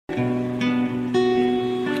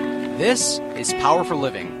This is Power for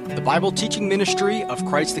Living, the Bible teaching ministry of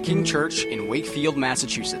Christ the King Church in Wakefield,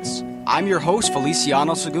 Massachusetts. I'm your host,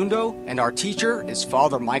 Feliciano Segundo, and our teacher is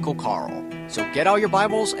Father Michael Carl. So get out your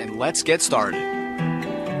Bibles and let's get started.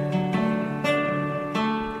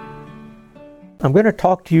 I'm going to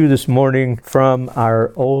talk to you this morning from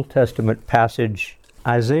our Old Testament passage,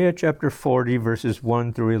 Isaiah chapter 40, verses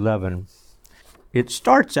 1 through 11. It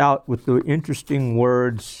starts out with the interesting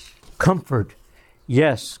words, comfort.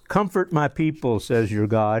 Yes, comfort my people, says your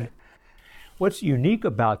God. What's unique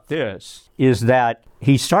about this is that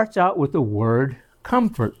he starts out with the word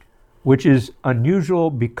comfort, which is unusual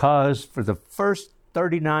because for the first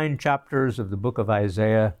 39 chapters of the book of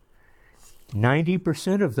Isaiah,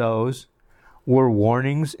 90% of those were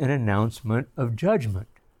warnings and announcement of judgment.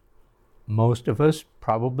 Most of us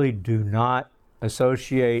probably do not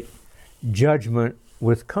associate judgment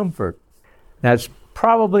with comfort. That's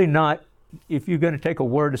probably not, if you're going to take a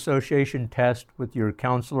word association test with your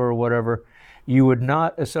counselor or whatever, you would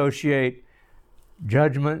not associate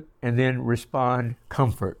judgment and then respond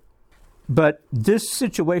comfort. But this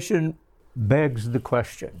situation begs the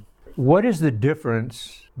question, what is the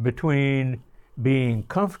difference between being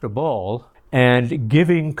comfortable and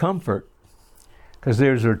giving comfort? Because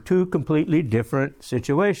those are two completely different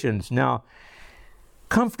situations. Now,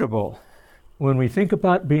 comfortable. When we think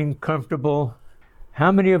about being comfortable,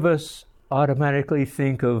 how many of us automatically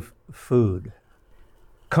think of food?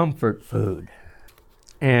 Comfort food.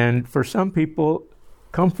 And for some people,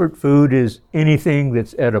 comfort food is anything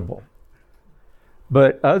that's edible.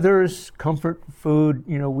 But others, comfort food,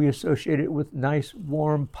 we associate it with nice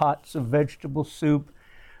warm pots of vegetable soup.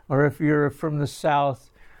 Or if you're from the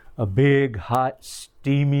South, a big, hot,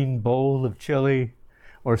 steaming bowl of chili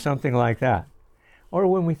or something like that. Or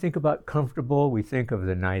when we think about comfortable, we think of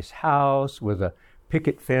the nice house with a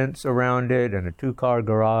picket fence around it and a 2-car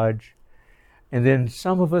garage. And then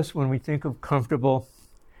some of us, when we think of comfortable,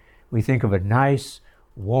 we think of a nice,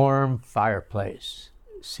 warm fireplace,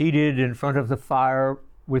 seated in front of the fire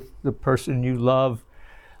with the person you love,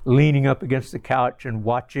 leaning up against the couch and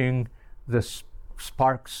watching the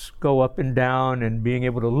sparks go up and down and being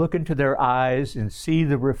able to look into their eyes and see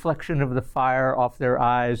the reflection of the fire off their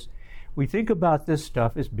eyes. We think about this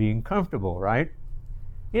stuff as being comfortable, right?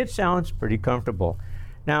 It sounds pretty comfortable.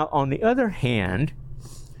 Now, on the other hand,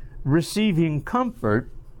 receiving comfort,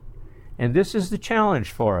 and this is the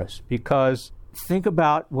challenge for us, because think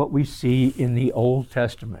about what we see in the Old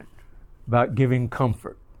Testament about giving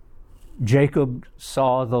comfort. Jacob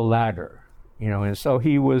saw the ladder, and so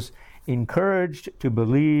he was encouraged to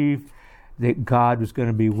believe that God was going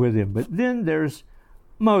to be with him. But then there's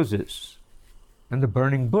Moses and the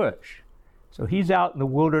burning bush. So he's out in the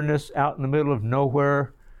wilderness, out in the middle of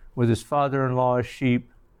nowhere with his father-in-law's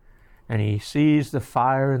sheep, and he sees the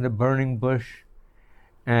fire in the burning bush.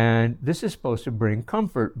 And this is supposed to bring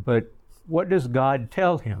comfort, but what does God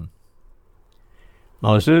tell him?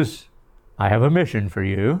 Moses, I have a mission for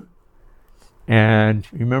you. And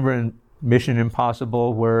remember in Mission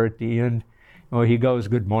Impossible, where at the end, he goes,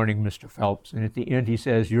 "Good morning, Mr. Phelps." And at the end he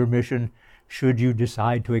says, "Your mission, should you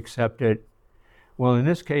decide to accept it." Well, in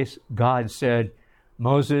this case, God said,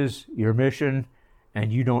 "Moses, your mission,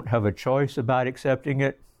 and you don't have a choice about accepting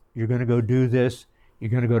it. You're going to go do this. You're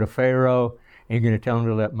going to go to Pharaoh, and you're going to tell him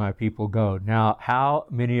to let my people go." Now, how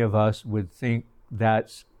many of us would think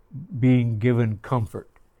that's being given comfort?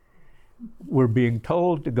 We're being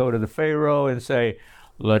told to go to the Pharaoh and say,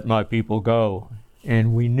 "Let my people go."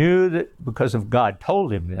 And we knew that because of God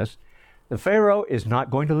told him this, the Pharaoh is not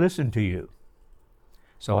going to listen to you.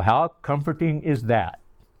 So how comforting is that?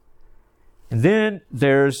 And then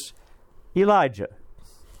there's Elijah.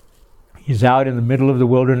 He's out in the middle of the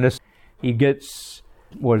wilderness. He gets,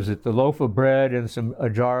 the loaf of bread and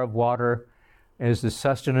a jar of water as the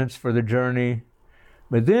sustenance for the journey.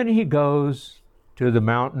 But then he goes to the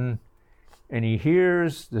mountain and he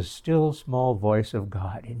hears the still small voice of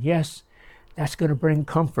God. And yes, that's going to bring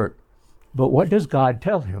comfort. But what does God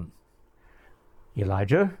tell him?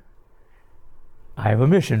 Elijah, I have a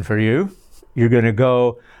mission for you. You're going to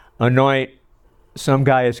go anoint some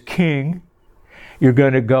guy as king. You're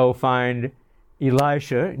going to go find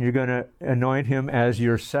Elisha, and you're going to anoint him as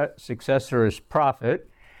your successor as prophet.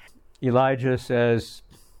 Elijah says,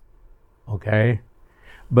 okay,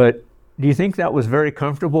 but do you think that was very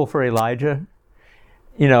comfortable for Elijah?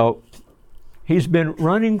 He's been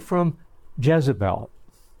running from Jezebel,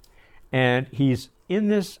 and he's in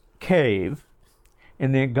this cave,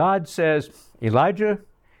 and then God says, Elijah,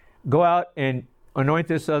 go out and anoint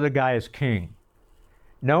this other guy as king,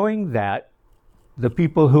 knowing that the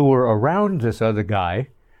people who were around this other guy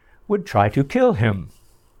would try to kill him.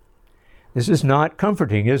 This is not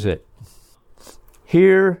comforting, is it?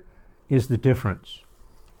 Here is the difference.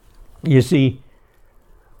 You see,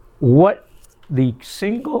 what the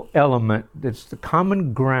single element that's the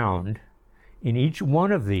common ground in each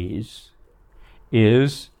one of these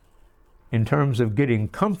is, in terms of getting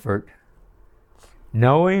comfort,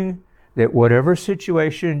 knowing that whatever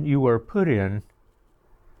situation you are put in,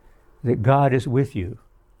 that God is with you.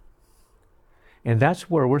 And that's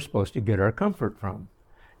where we're supposed to get our comfort from,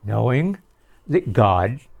 knowing that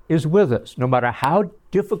God is with us. No matter how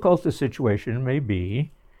difficult the situation may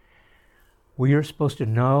be, we are supposed to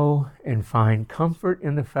know and find comfort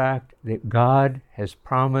in the fact that God has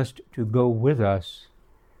promised to go with us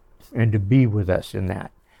and to be with us in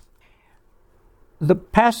that. The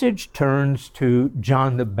passage turns to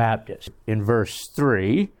John the Baptist in verse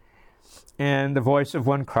 3, and the voice of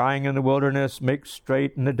one crying in the wilderness, make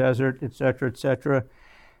straight in the desert, etc., etc.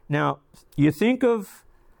 Now, you think of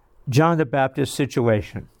John the Baptist's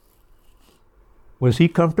situation. Was he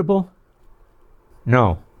comfortable?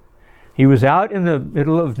 No. He was out in the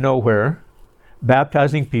middle of nowhere,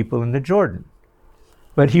 baptizing people in the Jordan.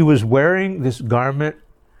 But he was wearing this garment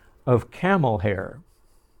of camel hair.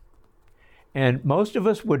 And most of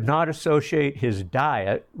us would not associate his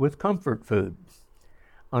diet with comfort food,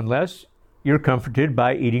 unless you're comforted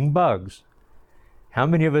by eating bugs. How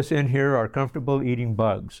many of us in here are comfortable eating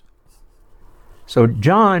bugs? So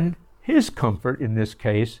John, his comfort in this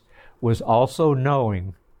case, was also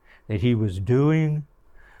knowing that he was doing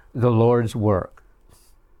the Lord's work,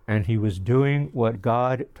 and he was doing what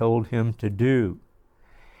God told him to do.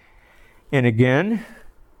 And again,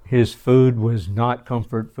 his food was not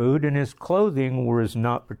comfort food, and his clothing was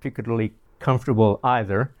not particularly comfortable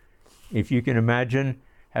either. If you can imagine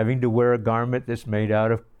having to wear a garment that's made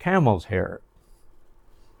out of camel's hair.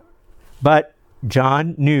 But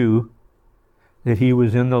John knew that he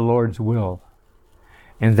was in the Lord's will,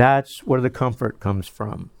 and that's where the comfort comes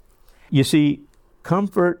from. You see,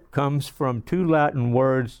 comfort comes from two Latin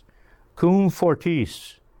words, cum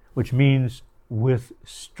fortis, which means with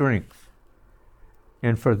strength.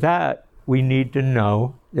 And for that, we need to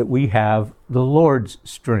know that we have the Lord's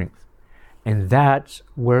strength. And that's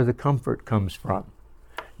where the comfort comes from,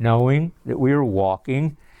 knowing that we are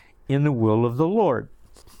walking in the will of the Lord.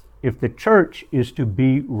 If the church is to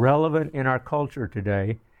be relevant in our culture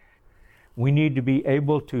today, we need to be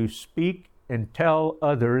able to speak and tell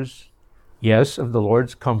others, yes, of the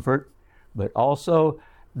Lord's comfort, but also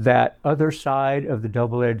that other side of the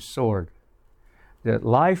double-edged sword, that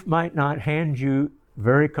life might not hand you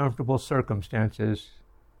very comfortable circumstances,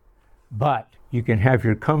 but you can have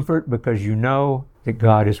your comfort because you know that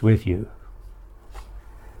God is with you.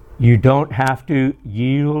 You don't have to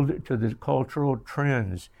yield to the cultural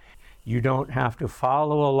trends. You don't have to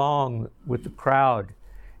follow along with the crowd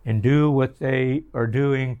and do what they are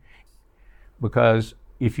doing, because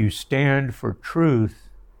if you stand for truth,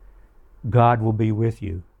 God will be with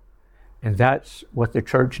you. And that's what the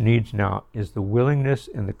church needs now, is the willingness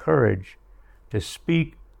and the courage to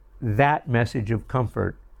speak that message of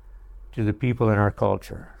comfort to the people in our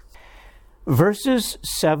culture. Verses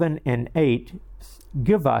 7 and 8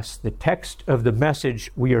 give us the text of the message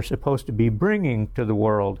we are supposed to be bringing to the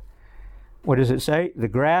world. What does it say? The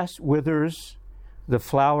grass withers, the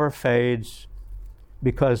flower fades,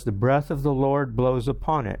 because the breath of the Lord blows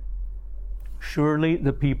upon it. Surely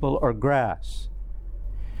the people are grass.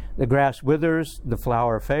 The grass withers, the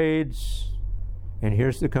flower fades, and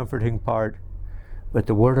here's the comforting part, but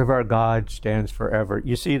the word of our God stands forever.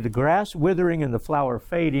 You see, the grass withering and the flower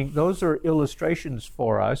fading, those are illustrations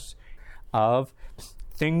for us of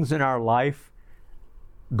things in our life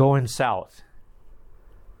going south,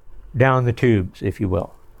 down the tubes, if you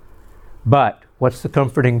will. But what's the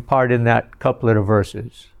comforting part in that couplet of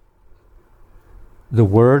verses? The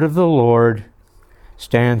word of the Lord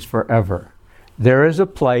stands forever. There is a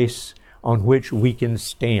place on which we can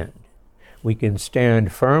stand. We can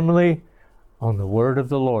stand firmly on the word of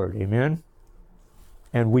the Lord. Amen?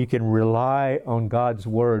 And we can rely on God's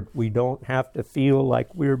word. We don't have to feel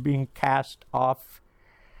like we're being cast off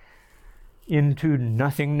into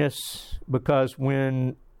nothingness, because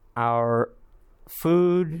when our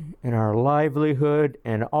food and our livelihood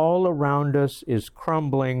and all around us is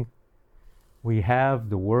crumbling, we have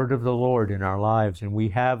the word of the Lord in our lives, and we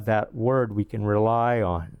have that word we can rely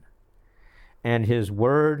on. And his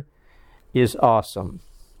word is awesome.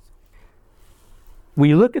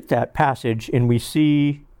 We look at that passage and we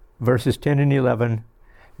see verses 10 and 11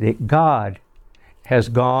 that God has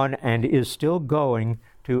gone and is still going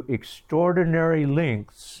to extraordinary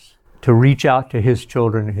lengths to reach out to his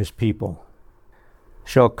children, his people.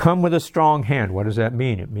 shall come with a strong hand. What does that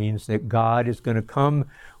mean? It means that God is going to come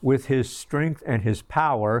with his strength and his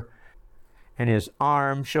power, and his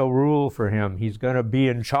arm shall rule for him. He's going to be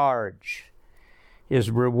in charge. His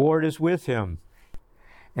reward is with him,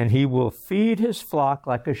 and he will feed his flock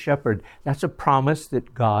like a shepherd. That's a promise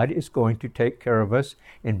that God is going to take care of us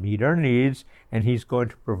and meet our needs, and he's going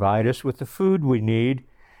to provide us with the food we need.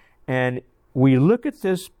 And we look at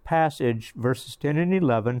this passage, verses 10 and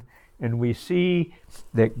 11, and we see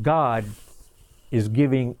that God is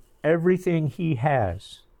giving everything he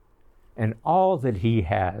has and all that he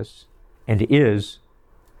has and is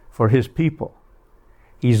for his people.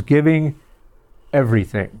 He's giving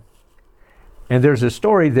everything. And there's a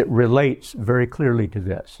story that relates very clearly to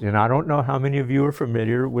this. And I don't know how many of you are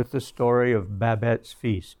familiar with the story of Babette's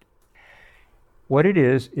Feast. What it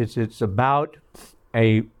is it's about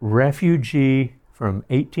a refugee from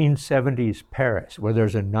 1870s Paris, where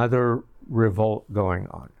there's another revolt going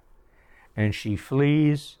on. And she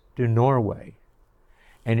flees to Norway.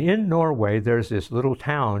 And in Norway, there's this little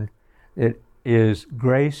town that is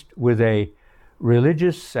graced with a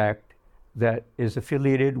religious sect that is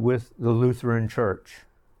affiliated with the Lutheran Church.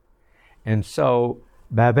 And so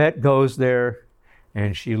Babette goes there,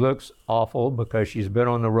 and she looks awful because she's been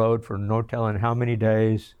on the road for no telling how many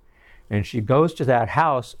days. And she goes to that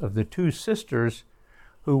house of the two sisters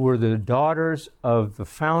who were the daughters of the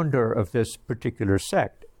founder of this particular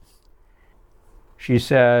sect. She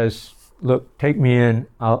says, look, take me in,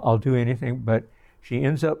 I'll do anything. But she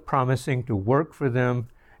ends up promising to work for them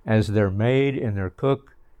as their maid and their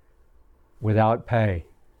cook without pay.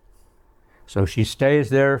 So she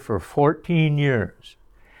stays there for 14 years.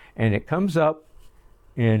 And it comes up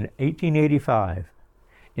in 1885.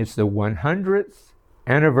 It's the 100th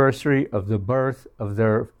anniversary of the birth of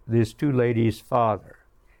these two ladies' father.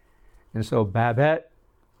 And so Babette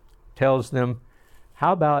tells them,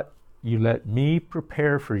 how about you let me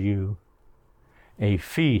prepare for you a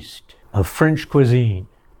feast of French cuisine?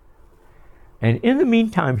 And in the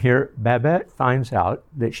meantime here, Babette finds out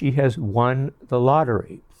that she has won the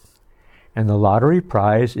lottery. And the lottery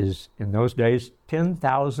prize is, in those days,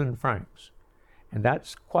 10,000 francs. And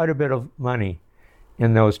that's quite a bit of money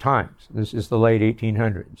in those times. This is the late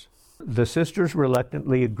 1800s. The sisters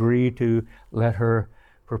reluctantly agree to let her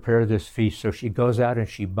prepare this feast. So she goes out and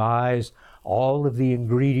she buys all of the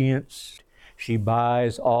ingredients. She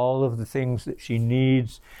buys all of the things that she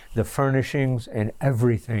needs, the furnishings and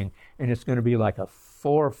everything. And it's going to be like a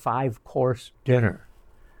 4 or 5 course dinner.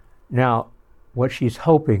 Now, what she's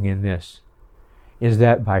hoping in this is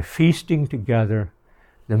that by feasting together,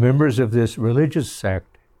 the members of this religious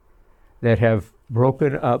sect that have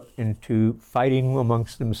broken up into fighting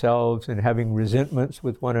amongst themselves and having resentments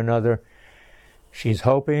with one another, she's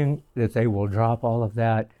hoping that they will drop all of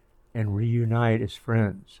that and reunite as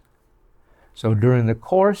friends. So during the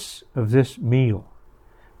course of this meal,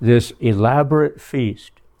 this elaborate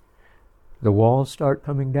feast, the walls start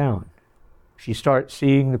coming down. She starts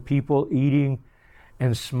seeing the people eating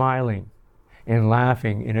and smiling and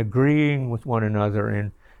laughing and agreeing with one another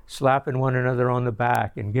and slapping one another on the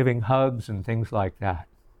back and giving hugs and things like that.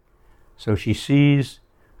 So she sees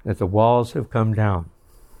that the walls have come down.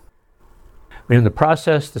 In the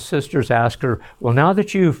process, the sisters ask her, well, now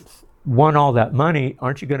that you've won all that money,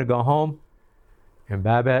 aren't you going to go home? And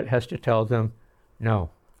Babette has to tell them, no,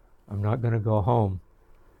 I'm not going to go home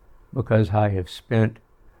because I have spent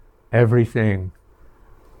everything,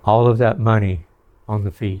 all of that money on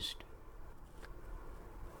the feast.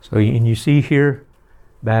 So, and you see here,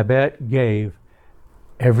 Babette gave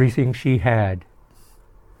everything she had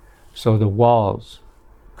so the walls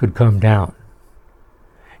could come down.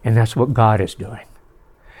 And that's what God is doing.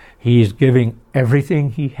 He is giving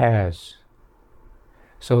everything he has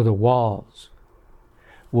so the walls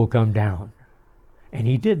will come down. And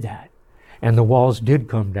he did that. And the walls did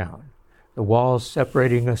come down. The walls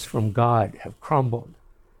separating us from God have crumbled.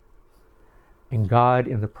 And God,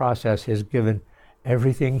 in the process, has given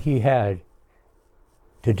everything he had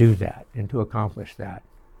to do that and to accomplish that.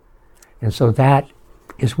 And so that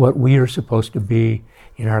is what we are supposed to be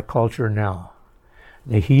in our culture now.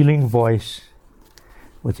 The healing voice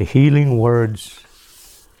with the healing words,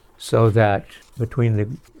 so that between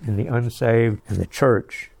the unsaved and the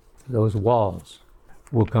church, those walls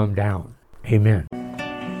will come down. Amen.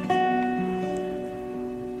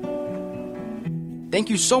 Thank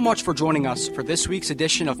you so much for joining us for this week's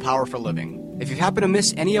edition of Power for Living. If you happen to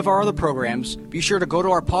miss any of our other programs, be sure to go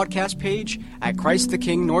to our podcast page at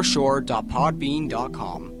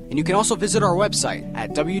ChristTheKingNorthshore.podbean.com. And you can also visit our website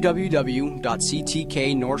at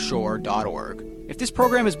www.ctknorthshore.org. If this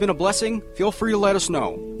program has been a blessing, feel free to let us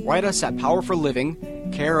know. write us at Power for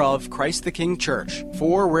Living, care of Christ the King Church,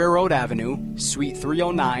 4 Railroad Avenue, Suite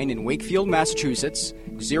 309 in Wakefield, Massachusetts,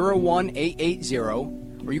 01880,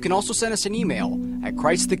 or you can also send us an email at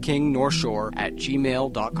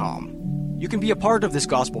christthekingnorthshore@gmail.com. You can be a part of this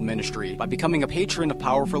gospel ministry by becoming a patron of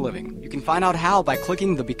Power for Living. You can find out how by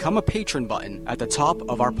clicking the Become a Patron button at the top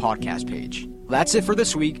of our podcast page. That's it for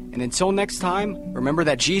this week, and until next time, remember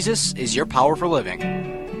that Jesus is your power for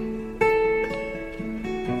living.